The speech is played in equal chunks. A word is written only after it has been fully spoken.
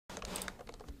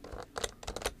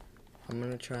I'm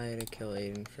gonna try to kill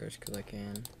Aiden first because I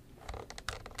can.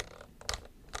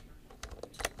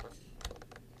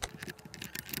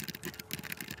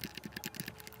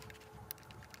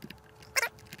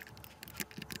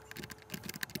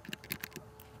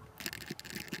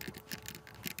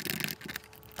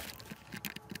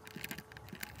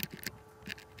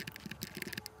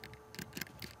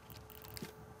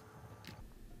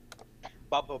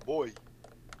 Baba boy.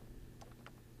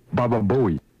 Baba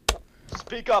boy.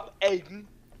 Speak up, Aiden.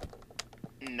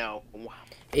 No.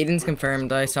 Aiden's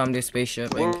confirmed. I saw him do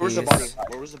spaceship. Where and was the keys. body?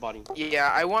 Where was the body? Yeah,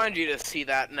 I wanted you to see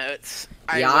that notes.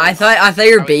 Yeah, I thought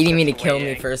you were was baiting me to just kill me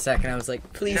waiting. for a second. I was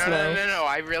like, please No, no. no.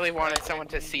 I really wanted someone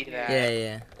to see that.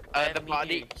 Yeah.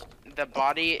 The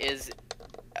body is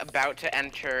about to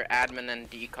enter admin and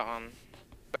decon.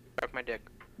 Suck my dick.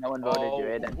 No one voted you,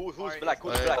 Aiden. Who's black?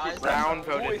 Who's black? Who's black? Brown Who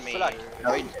voted is me. black?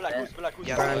 No, Who's black? Who's black? Who's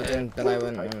Yes, black? Brandon, but I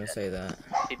wouldn't want to say that.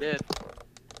 He did.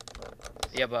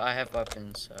 Yeah, but I have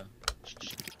weapons, so.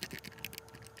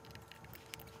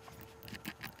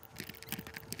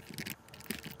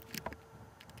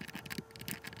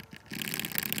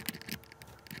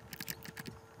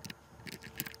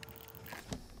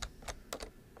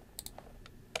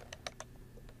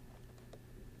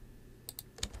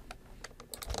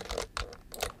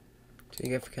 What you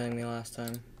get for killing me last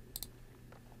time?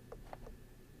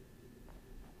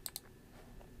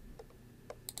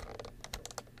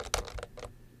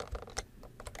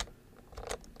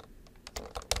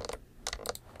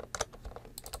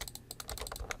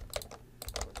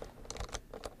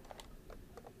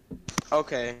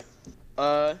 Okay.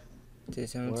 Did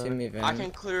someone see me, Van? I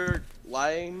can clear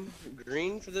lime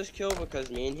green for this kill because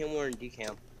me and him were in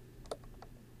decamp.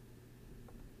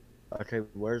 Okay,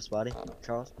 where's body?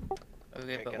 Charles? Okay,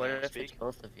 Okay, but can what I if speak? it's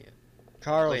both of you?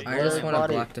 Charles, Wait, I where's just want to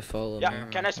body? block the follow. Yeah,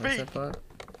 man. can I What's speak? that block?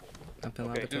 Up in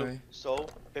Okay. laboratory. So,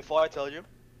 before I tell you,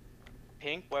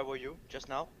 Pink, where were you just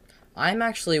now? I'm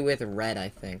actually with Red, I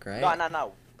think, right?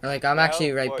 No. Or like I'm Where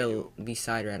actually right were you?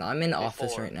 beside Red. I'm in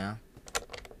office Before. right now.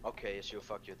 Okay, yes,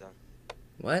 fuck you then.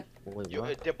 What? Wait, You,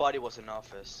 what? the body was in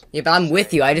office. Yeah, but I'm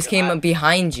with you. I just came I- up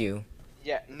behind you.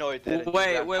 Yeah, no, it didn't. You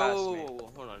Wait, ran wait, past whoa, me.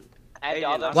 hold on. And the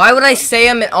Aiden, other- Why would I say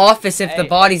I'm in office if the Hey,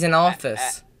 body's in hey,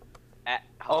 office?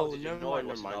 How Oh, did you never know mind, it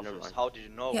was in never mind, never office? mind. How did you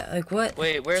know? Yeah, like what?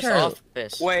 Wait, where's Charles.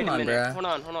 office? Wait Come a on, minute. bruh. Hold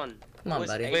on. Come on, Was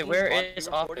buddy. Aiden's Wait, where body is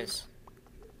reported? office?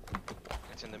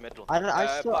 It's in the middle.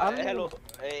 I still, I don't hello.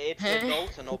 It's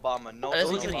Notes and Obama. No, That's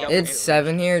Notes literally and double Obama. It's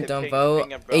 7 here. Pink- Don't pink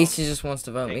vote. and brown. Ace just wants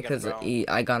to vote me Pink and because brown.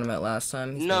 I got him out last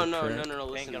time. He's No, not correct.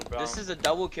 listen. and brown. This is a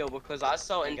double kill because I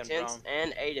saw Pink and Intense brown.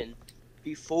 and Aiden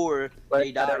before But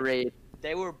they died. raid.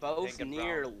 They were both Pink and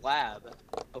near lab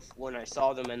when I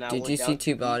saw them, and I Did went you down see to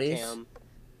two bodies? decam.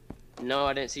 No,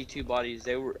 I didn't see two bodies.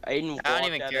 They were Aiden. I don't walked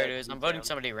even out care, of dude. I'm decam. voting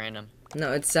somebody random.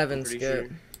 No, it's 7. Pretty Skip.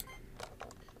 sure.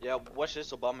 Yeah, watch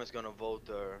this. Obama's gonna vote.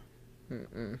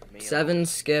 Me 7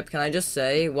 skip. Can I just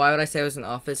say, why would I say I was in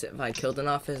office if I killed in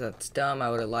office? That's dumb. I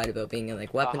would have lied about being in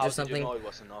like weapons how or something. Did you know it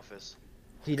was in office?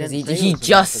 Because didn't he, say he it was in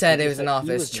just office, said he it was in said he office.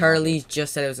 was in Charlie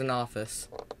just said it was in office.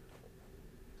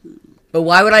 But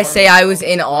why would I say I was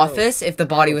in office if the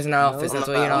body was in office? That's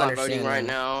what you're I'm not not voting understanding. right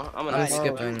now. I'm I'm gonna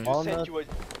skipping. You said you were.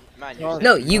 Man, you said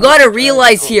No, you you were- gotta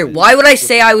realize here. Why would I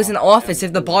say I was in office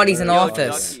if the body's in Yo,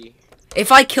 office? Ducky,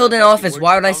 If I killed in Ducky, office, where'd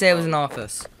why you would I come say I was in from?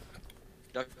 office?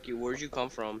 Ducky, where'd you come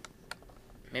from?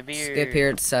 Maybe you're... Skip here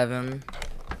at 7.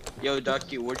 Yo,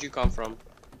 Ducky, where'd you come from?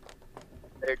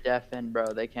 They're deafened, bro.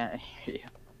 They can't hear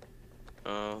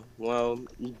you. Well,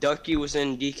 Ducky was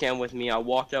in decam with me. I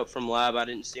walked out from lab. I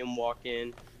didn't see him walk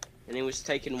in, and it was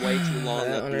taking way too long. I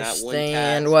don't in that one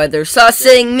understand task. why they're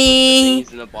sussing me.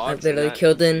 Things in a box I've literally and that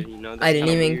killed shit, in. you know, I that's didn't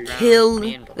kinda even weird. kill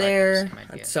Me and Black there. have the same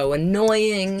idea. That's so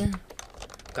annoying.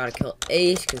 Gotta kill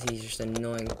Ace because he's just an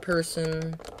annoying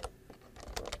person.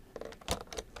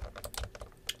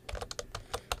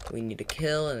 We need a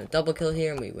kill and a double kill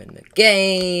here and we win the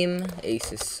game.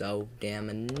 Ace is so damn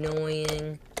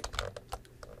annoying.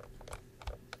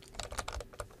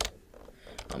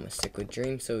 I'm gonna stick with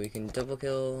Dream so we can double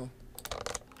kill.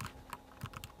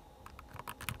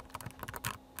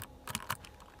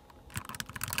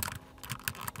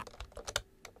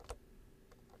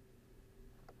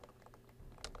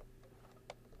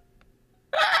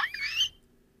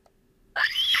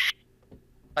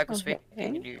 Black was fake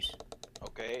news.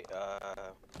 Okay.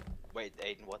 Wait,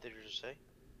 Aiden, what did you just say?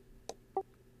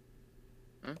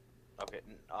 Hmm? Okay.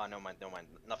 No mind.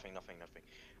 Nothing.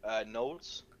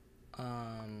 Notes.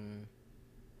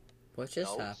 What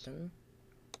just Notes? happened?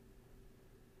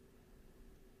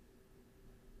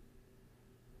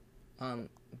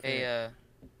 Hey,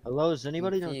 Hello, is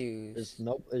anybody is confused.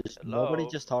 nobody Hello?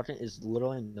 just talking? Is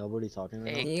literally nobody talking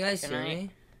right Hey, Can you guys can hear I- me?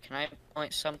 Can I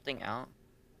point something out?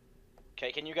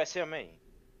 Okay, can you guys hear me?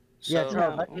 Yeah, So,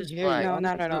 Charles, I can who's hear black? you. No,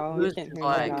 not at all. We Who's can't hear you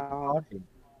black? at all. Talking.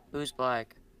 Who's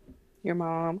black? Your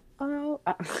mom. Oh,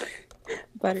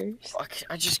 Butters. Fuck,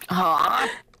 I just.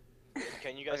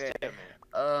 Can you guys Okay. hear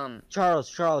me?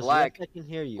 Charles, Black, yes, I can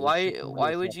hear you.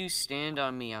 Why would you stand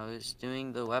on me? I was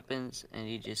doing the weapons and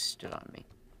he just stood on me.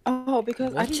 Oh,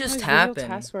 because I What didn't just know his visual happened?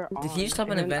 tasks were Did he on, just hop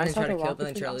an and then event I and saw try to the kill rocket them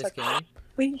and thing, I was Charlie's like, game?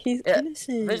 wait, he's Yeah,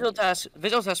 innocent.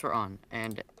 Visual tests were on,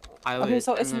 and I was. Okay,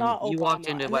 so it's and then not you walked Obama,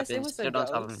 into unless it weapons, was a stood on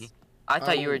top of ghost. me. I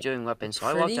thought you were Um, doing weapons, so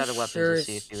I walked out of weapons Pretty to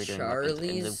see if you were doing weapons, and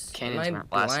Charlie's. the Am cannons I weren't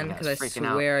blasting. blind? I Because I was freaking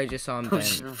out. swear I just saw him I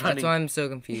was bent. That's running. why I'm so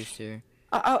confused here.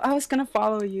 I was gonna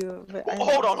follow you, but I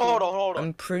Hold on, lost you. hold on.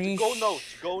 I'm pretty Go notes,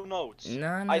 go notes.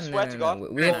 No, I swear to God,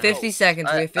 We have go 50 notes. seconds.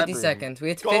 We I- have 50 I- seconds. We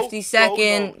have Go- 50 go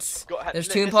seconds. notes. Go ahead. There's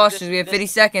Li- two listen, imposters. listen, We have 50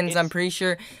 listen. seconds. I'm It's- pretty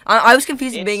sure. I was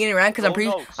confused at the it's- beginning round because I'm go pretty.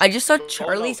 notes. I just saw Go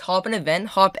Charlie's notes. hop an event,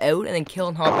 hop out, and then kill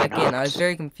and hop back in. I was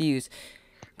very confused.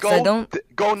 Because I don't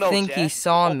go notes, think yeah? he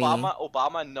saw me.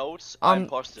 Obama notes are I'm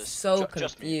imposters. so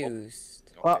Just me. confused.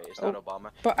 Okay, it's not Obama.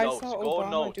 But I Notes, saw go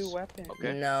Obama notes. do weapons.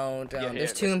 Okay. No, don't. Yeah, There's here,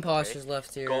 two listen, imposters okay?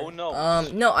 left here. Go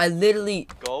notes. No, I literally.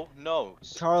 Go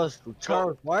notes. Charles,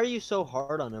 why are you so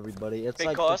hard on everybody? It's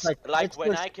Because like it's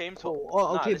when just- I came to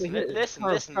Oh, okay, but here, listen,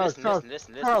 Charles, listen, Charles, listen, Charles,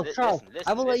 listen, Charles, listen, Charles, listen,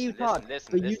 I will let you listen, talk, listen,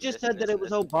 but you listen, just listen, said that it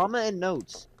was listen. Obama and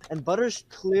Notes, and Butters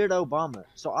cleared Obama,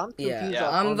 so I'm confused. Yeah, Yeah.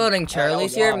 I'm voting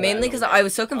Charlie's yeah, here, yeah, mainly because okay. I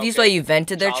was so confused why Okay. you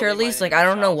vented there, Charlie, my Charlie's. Like, name I is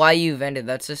don't know Charles. why you vented.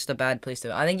 That's just a bad place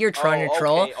to. I think you're trying to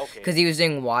troll Okay. because he was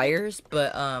doing wires,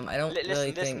 but I don't Listen,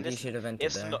 really listen, think you listen. should have vented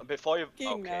It's there. no, before you. Fucking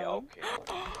Okay, no.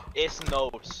 okay. It's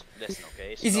notes. Listen,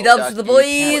 okay. It's Easy notes. dubs for the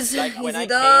Ducky. boys. Like, when Easy I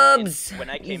dubs. When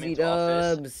I came Easy into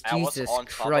office, dubs. I was Jesus on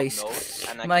top of Christ. notes,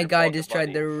 and I My could guy report just the tried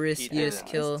body. the He riskiest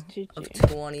didn't. kill It's GG. of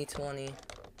 2020.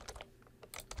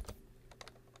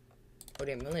 Oh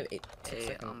damn, we only have 8 Hey,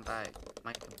 seconds. I'm back.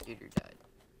 My computer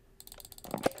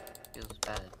died. Feels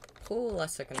bad. Cool,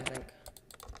 last second I think.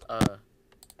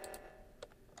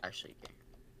 Actually, okay.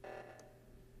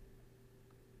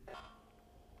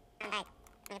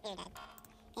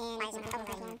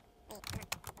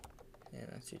 Yeah,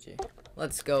 that's GG.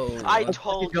 Let's go. I Let's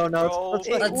told you, go notes.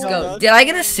 bro. Let's go. Notes. Did I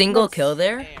get a single kill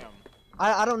there?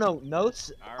 I don't know,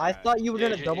 Notes. I thought you were Yeah,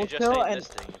 gonna you double just kill, ain't and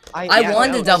listening. I Yeah,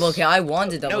 wanted to Notes. double kill. I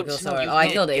wanted to double kill. Notes, Sorry. you Oh, I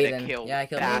did killed get a Aiden. kill, Yeah, I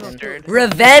killed bastard. Aiden.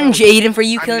 Revenge, Aiden, for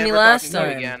you I'm killing me never last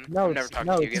talking to you time. again. I'm Notes, never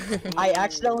talking to you Notes. again. I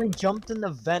accidentally jumped in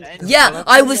the vent. Yeah,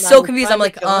 I was so confused. I'm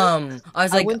like, I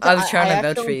was like, I was trying to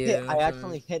vouch for accidentally you. I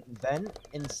accidentally hit vent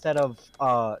instead of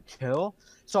kill.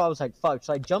 So I was like, fuck.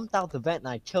 So I jumped out the vent and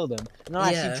I killed him. And then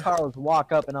I Yeah. see Charles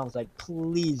walk up and I was like,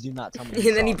 please do not tell me.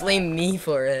 And then he blamed me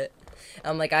for it.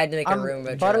 I'm like, I had to make a room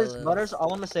about Butters, Charles. Butters,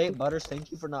 all I'm gonna say, Butters,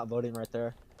 thank you for not voting right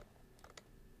there.